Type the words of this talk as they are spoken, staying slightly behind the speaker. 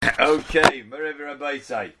Okay, Rabbi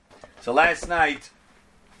Say. So last night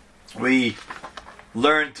we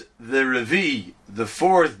learned the Revi, the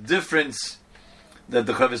fourth difference that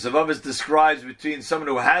the Chovos HaLevavos describes between someone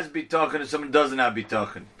who has bitachon and someone who doesn't have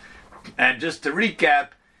bitachon. And just to recap,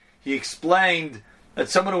 he explained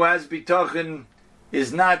that someone who has bitachon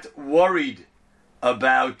is not worried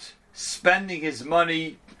about spending his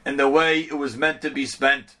money in the way it was meant to be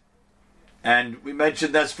spent. And we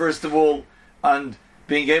mentioned that's first of all on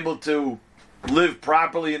being able to live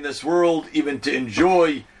properly in this world, even to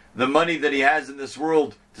enjoy the money that he has in this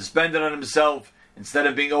world, to spend it on himself, instead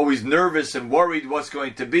of being always nervous and worried what's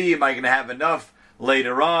going to be, am I going to have enough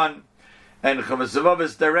later on? And Chovos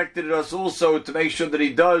HaLevavos directed us also to make sure that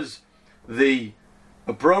he does the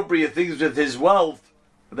appropriate things with his wealth.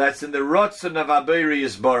 That's in the Ratzon of Aberi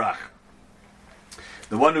Yisborach.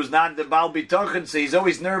 The one who's not the Baal Bitachon, so he's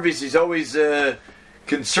always nervous, he's always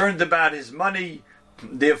concerned about his money,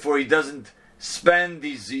 therefore he doesn't spend,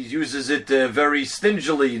 he uses it very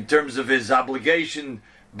stingily in terms of his obligation,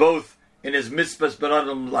 both in his mitzvahs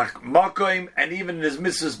b'adam makoim and even in his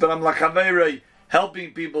mitzvahs b'adam lachaverei,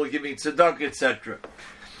 helping people, giving tzedakah, etc.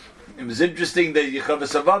 It was interesting that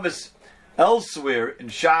Chovos HaLevavos elsewhere in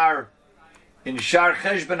Shar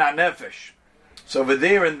Cheshbon HaNefesh, so over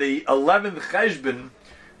there in the 11th Cheshbon,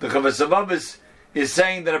 the Chovos HaLevavos is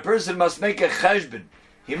saying that a person must make a cheshbon.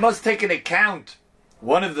 He must take an account.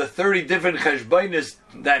 One of the 30 different cheshbonis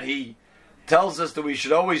that he tells us that we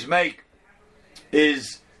should always make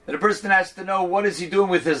is that a person has to know what is he doing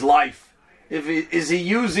with his life. Is he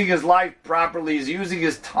using his life properly? Is he using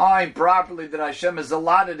his time properly that Hashem has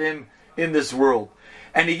allotted him in this world?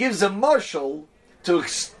 And he gives a mashal to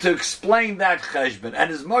explain that cheshbon. And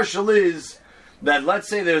his mashal is that, let's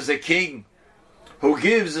say there's a king who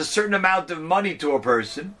gives a certain amount of money to a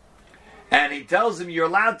person, and he tells him you're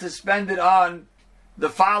allowed to spend it on the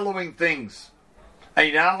following things, and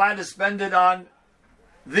you're not allowed to spend it on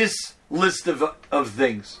this list of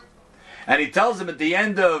things. And he tells him at the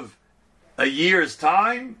end of a year's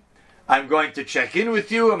time, I'm going to check in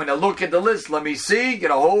with you, I'm going to look at the list, let me see,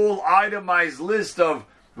 get a whole itemized list of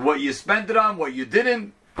what you spent it on, what you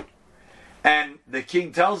didn't. And the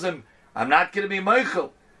king tells him, I'm not going to be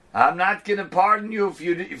meichel. I'm not going to pardon you if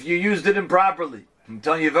you used it improperly. I'm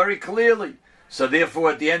telling you very clearly. So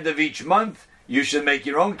therefore, at the end of each month, you should make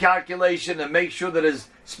your own calculation and make sure that it's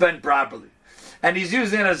spent properly. And he's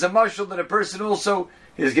using it as a mashal that a person also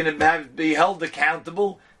is going to be held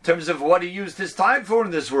accountable in terms of what he used his time for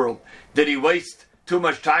in this world. Did he waste too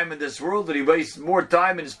much time in this world? Did he waste more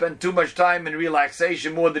time and spend too much time in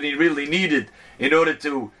relaxation more than he really needed in order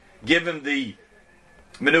to give him the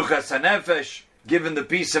menuchas hanefesh, give him the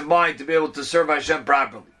peace of mind to be able to serve Hashem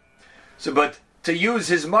properly? So, but to use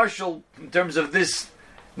his mashal in terms of this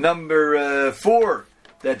number 4,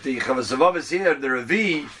 that the Chovos HaLevavos here, the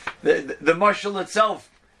Revi, the mashal itself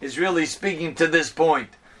is really speaking to this point.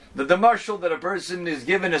 That the mashal that a person is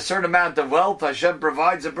given a certain amount of wealth, Hashem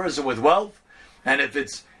provides a person with wealth, and if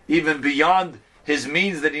it's even beyond his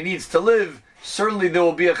means that he needs to live, certainly there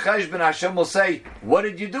will be a cheshbon. Hashem will say, what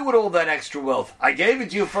did you do with all that extra wealth? I gave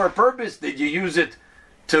it to you for a purpose. Did you use it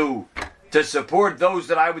to support those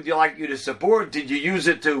that I would like you to support? Did you use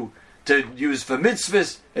it to use for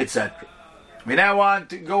mitzvahs, etc.? We now want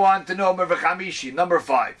to go on to Nomer V'chamishi, number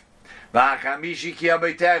 5. V'chamishi ki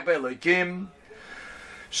abeitech be'elokim,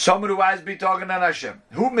 someone who has been talking on Hashem.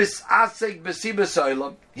 Who misasek b'sibas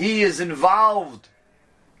olam, he is involved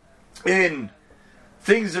in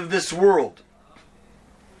things of this world,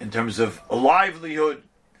 in terms of a livelihood,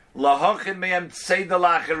 but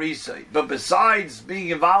besides being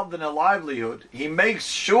involved in a livelihood, he makes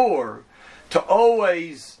sure to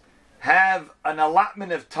always have an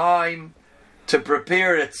allotment of time to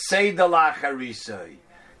prepare a tzeidah lacharisai,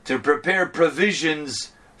 to prepare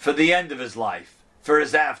provisions for the end of his life, for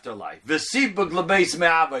his afterlife, and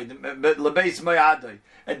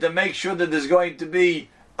to make sure that there's going to be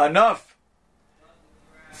enough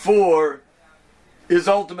for his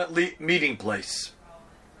ultimate meeting place.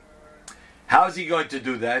 How is he going to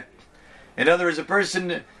do that? In other words, a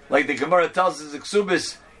person, like the Gemara tells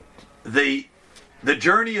us, the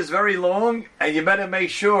journey is very long, and you better make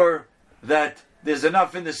sure that there's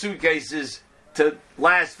enough in the suitcases to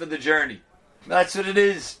last for the journey. That's what it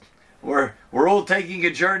is. We're all taking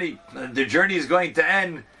a journey. The journey is going to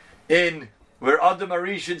end in where Adam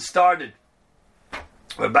Arishon started.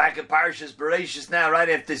 We're back at Parshas Bereshis now, right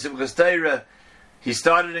after Simchas Torah. He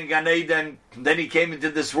started in Gan Eden, then he came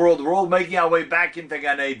into this world. We're all making our way back into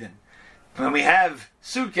Gan Eden. And we have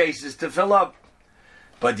suitcases to fill up.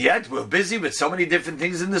 But yet, we're busy with so many different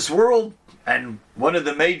things in this world. And one of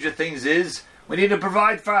the major things is, We need to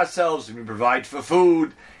provide for ourselves. We provide for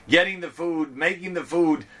food, getting the food, making the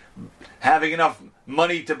food, having enough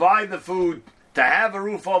money to buy the food, to have a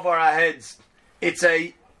roof over our heads. It's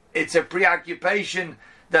a preoccupation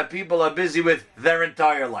that people are busy with their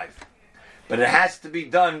entire life. But it has to be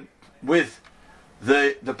done with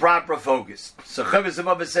the proper focus. So Chovos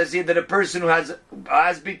HaLevavos says here that a person who has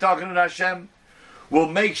bitachon in Hashem will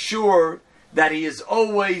make sure that he is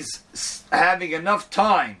always having enough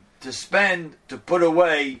time to spend, to put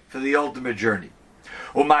away for the ultimate journey.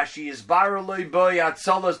 And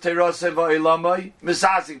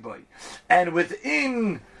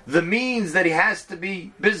within the means that he has to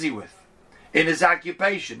be busy with, in his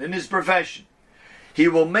occupation, in his profession, he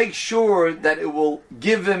will make sure that it will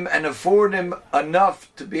give him and afford him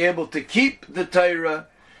enough to be able to keep the Torah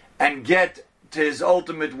and get to his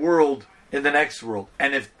ultimate world in the next world.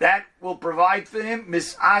 And if that will provide for him,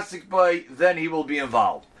 misasik boy, then he will be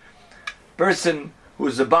involved. Person who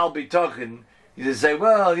is a Baal Bitachon, you just say,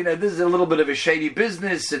 well, this is a little bit of a shady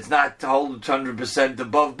business. It's not 100%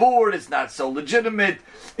 above board. It's not so legitimate.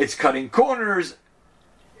 It's cutting corners.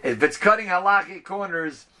 If it's cutting halakhic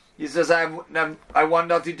corners, he says, I want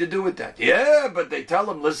nothing to do with that. Yeah, but they tell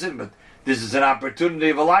him, listen, but this is an opportunity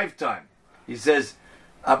of a lifetime. He says,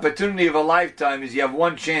 opportunity of a lifetime is you have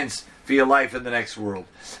one chance for your life in the next world.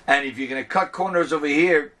 And if you're going to cut corners over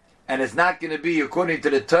here, and it's not going to be according to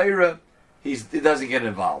the Torah, he doesn't get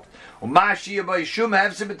involved. If it's going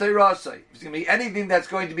to be anything that's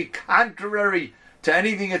going to be contrary to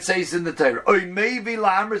anything it says in the Torah, or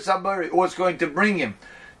it's going to bring him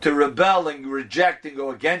to rebel and reject and go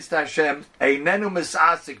against Hashem, he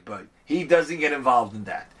doesn't get involved in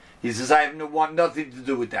that. He says, I want nothing to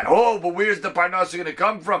do with that. Oh, but where's the parnasa going to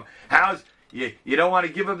come from? You don't want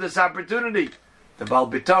to give up this opportunity. The Baal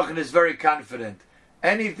Bitachon is very confident.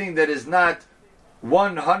 Anything that is not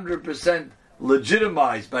 100%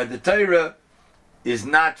 legitimized by the Torah is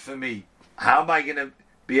not for me. How am I going to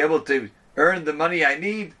be able to earn the money I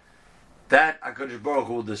need? That HaKadosh Baruch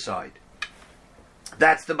Hu will decide.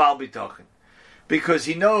 That's the Baal Bitachon. Because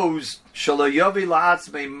he knows he's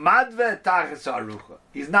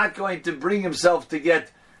not going to bring himself to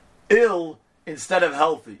get ill instead of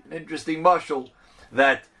healthy. An interesting mashal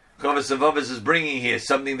that Chovos HaLevavos is bringing here,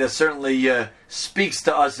 something that certainly speaks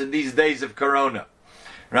to us in these days of Corona.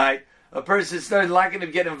 Right? A person is not going to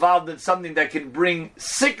get involved in something that can bring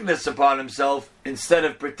sickness upon himself instead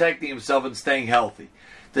of protecting himself and staying healthy.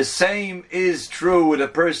 The same is true with a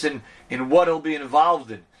person in what he'll be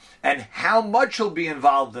involved in and how much he'll be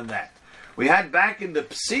involved in that. We had back in the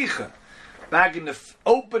Psicha, back in the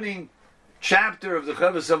opening chapter of the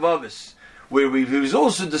Chovos HaLevavos, where he was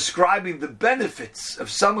also describing the benefits of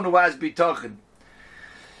someone who has bitachon.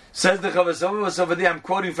 Says the Chovos HaLevavos over there, I'm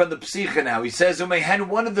quoting from the Psicha now. He says,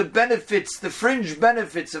 one of the benefits, the fringe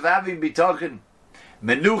benefits of having bitachon,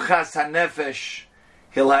 menuchas hanefesh,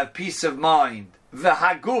 he'll have peace of mind,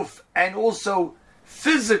 v'haguf, and also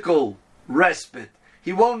physical respite.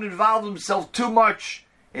 He won't involve himself too much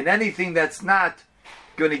in anything that's not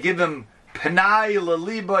going to give him anything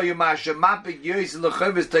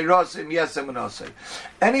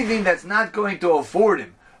that's not going to afford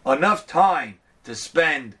him enough time to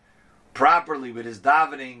spend properly with his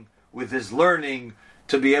davening, with his learning,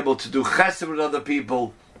 to be able to do chesed with other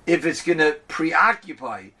people. If it's going to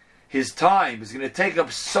preoccupy his time, it's going to take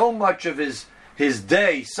up so much of his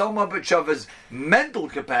day, so much of his mental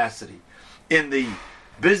capacity in the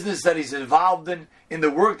business that he's involved in the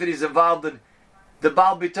work that he's involved in, the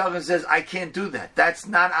Baal Bitachon says, I can't do that. That's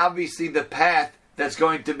not obviously the path that's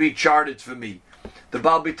going to be charted for me. The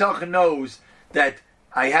Baal Bitachon knows that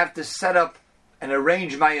I have to set up and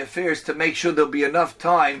arrange my affairs to make sure there'll be enough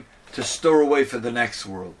time to store away for the next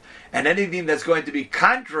world. And anything that's going to be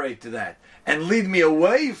contrary to that and lead me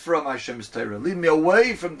away from Hashem's Torah, lead me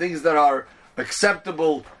away from things that are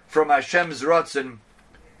acceptable from Hashem's Ratzon,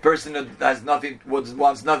 person that has nothing,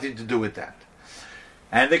 wants nothing to do with that.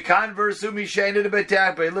 And the converse, but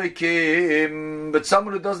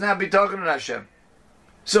someone who doesn't have bitachon on Hashem.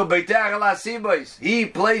 So he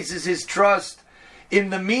places his trust in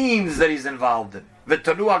the means that he's involved in.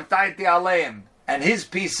 And his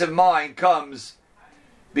peace of mind comes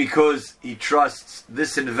because he trusts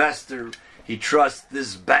this investor, he trusts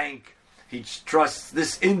this bank, he trusts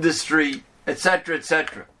this industry, etc.,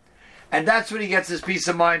 etc. And that's where he gets his peace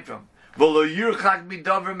of mind from.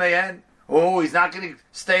 Oh, he's not going to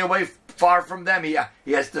stay away far from them. He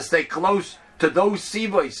has to stay close to those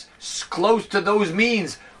sivos, close to those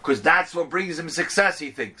means, because that's what brings him success, he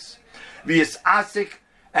thinks. Asik,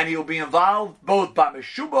 and he'll be involved both by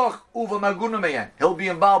Meshubach uva Magunameyan. He'll be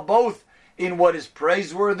involved both in what is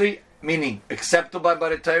praiseworthy meaning acceptable by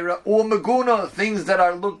the Torah, or meguna, things that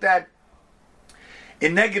are looked at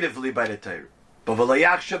negatively by the Torah.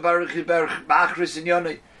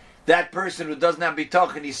 That person who does not be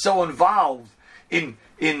talking, he's so involved in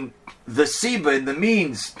the siba, in the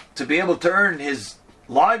means to be able to earn his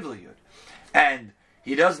livelihood, and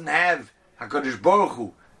he doesn't have HaKadosh Baruch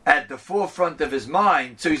Hu at the forefront of his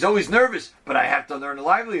mind, so he's always nervous, but I have to learn a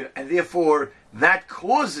livelihood, and therefore that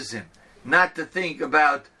causes him not to think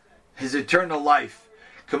about his eternal life.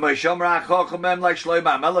 Like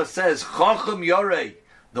Shlomo Melech says, Chacham Yoreh,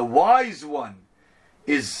 the wise one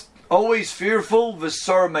is always fearful,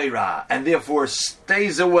 v'sor meira, and therefore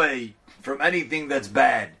stays away from anything that's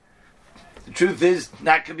bad. The truth is,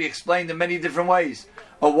 that can be explained in many different ways.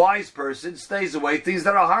 A wise person stays away things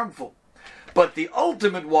that are harmful. But the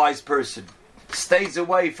ultimate wise person stays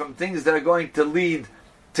away from things that are going to lead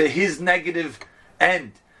to his negative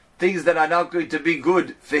end, things that are not going to be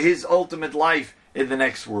good for his ultimate life in the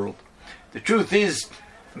next world. The truth is,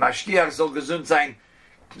 Mashkiach Zol Gesund Sein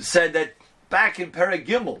said that back in Perek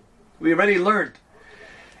Gimel, we already learned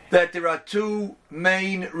that there are two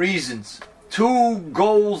main reasons, two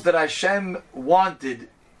goals that Hashem wanted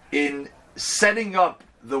in setting up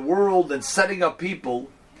the world and setting up people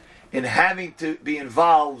in having to be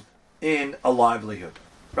involved in a livelihood.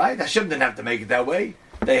 Right? Hashem didn't have to make it that way.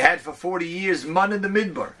 They had for 40 years man in the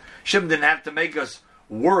midbar. Hashem didn't have to make us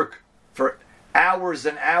work for hours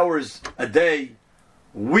and hours a day,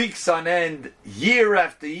 weeks on end, year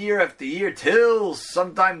after year after year, till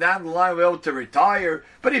sometime down the line we're able to retire.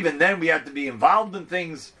 But even then we have to be involved in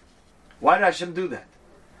things. Why did Hashem do that?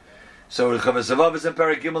 So the Chavos HaLevavos and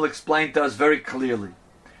Perek Gimel explained to us very clearly.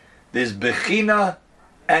 There's Bechina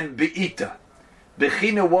and Be'ita.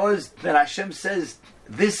 Bechina was that Hashem says,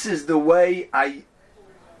 this is the way I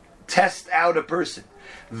test out a person.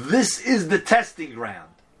 This is the testing ground.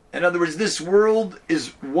 In other words, this world is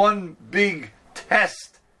one big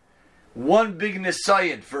test, one big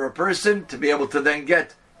nisayon for a person to be able to then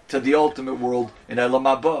get to the ultimate world in Olam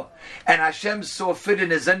Haba. And Hashem saw fit in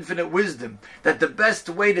His infinite wisdom that the best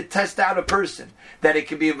way to test out a person, that it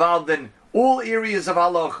can be involved in all areas of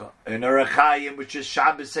halacha, in Orach Chayim, which is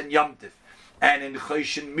Shabbos and Yom Tov, and in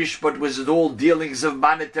Choshen Mishpat, which is all dealings of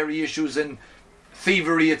monetary issues and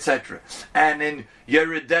thievery, etc., and in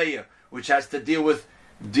Yeridea, which has to dealing with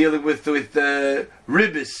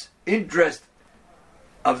ribis, interest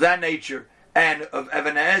of that nature, and of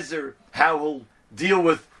Even HaEzer, how he'll deal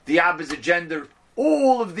with the opposite gender.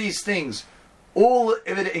 All of these things, all of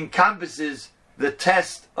it encompasses the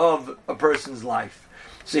test of a person's life.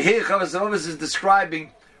 So here Chavos HaLevavos is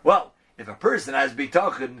describing, well, if a person has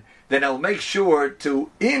bitachon, then he'll make sure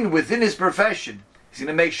to, within his profession, he's going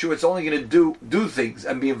to make sure it's only going to do things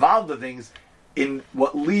and be involved in things in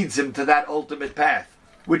what leads him to that ultimate path,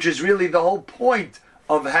 which is really the whole point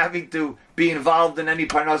of having to be involved in any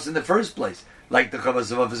parnas in the first place, like the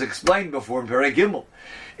Chavos HaLevavos explained before in Perek Gimel.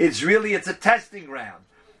 It's a testing ground.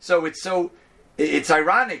 So it's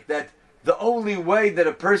ironic that the only way that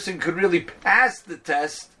a person could really pass the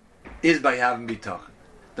test is by having bitachon.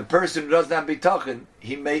 The person who doesn't have bitachon,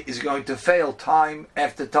 is going to fail time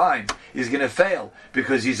after time. He's going to fail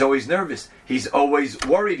because he's always nervous. He's always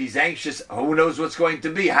worried. He's anxious. Who knows what's going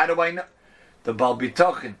to be? How do I know? The Baal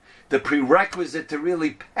bitachon, the prerequisite to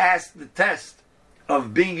really pass the test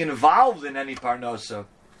of being involved in any parnosa,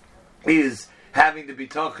 is having the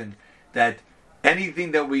bitachon that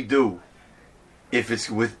anything that we do, if it's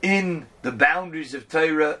within the boundaries of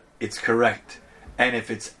Torah, it's correct. And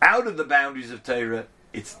if it's out of the boundaries of Torah,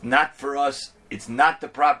 it's not for us, it's not the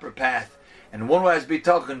proper path. And one who has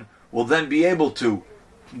bitachon will then be able to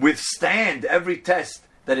withstand every test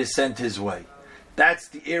that is sent his way. That's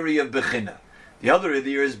the area of Bechina. The other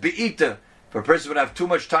area is Be'ita. If a person would have too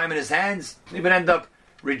much time in his hands, he would end up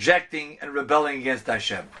rejecting and rebelling against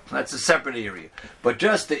Hashem. That's a separate area. But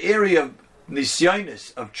just the area of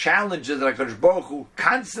nisyonis, of challenges that HaKadosh Baruch Hu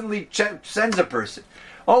constantly sends a person.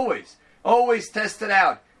 Always test it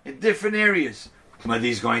out in different areas. Whether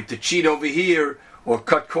he's going to cheat over here, or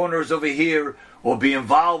cut corners over here, or be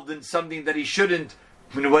involved in something that he shouldn't,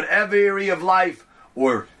 in whatever area of life,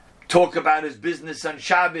 or talk about his business on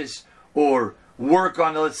Shabbos, or work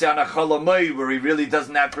on, let's say, on a Chol Hamoed where he really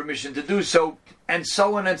doesn't have permission to do so, and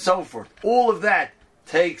so on and so forth. All of that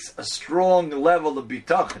takes a strong level of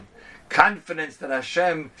bitachon, confidence that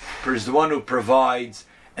Hashem is the one who provides,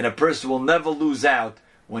 and a person will never lose out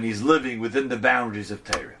when he's living within the boundaries of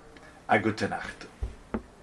Torah. A gute Nacht.